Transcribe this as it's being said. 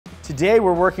Today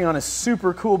we're working on a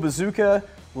super cool bazooka.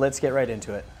 Let's get right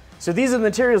into it. So these are the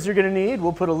materials you're going to need.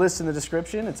 We'll put a list in the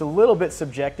description. It's a little bit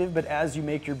subjective, but as you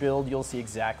make your build, you'll see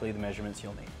exactly the measurements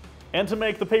you'll need. And to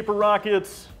make the paper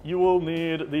rockets, you will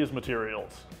need these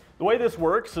materials. The way this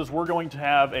works is we're going to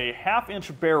have a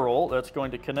 1/2-inch barrel that's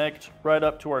going to connect right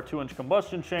up to our 2-inch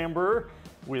combustion chamber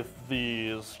with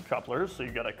these couplers. So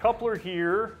you've got a coupler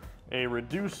here, a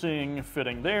reducing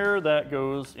fitting there that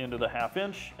goes into the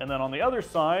 1/2-inch, and then on the other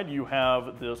side you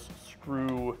have this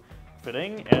screw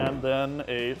fitting and then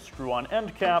a screw-on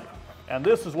end cap, and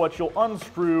this is what you'll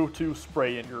unscrew to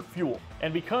spray in your fuel.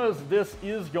 And because this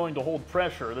is going to hold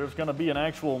pressure, there's going to be an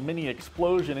actual mini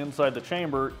explosion inside the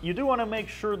chamber, you do want to make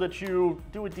sure that you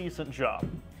do a decent job.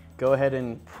 Go ahead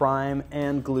and prime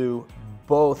and glue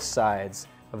both sides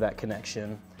of that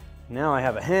connection. Now I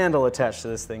have a handle attached to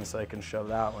this thing so I can shove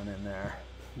that one in there.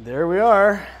 There we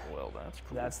are. Well, that's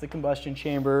cool. That's the combustion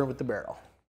chamber with the barrel.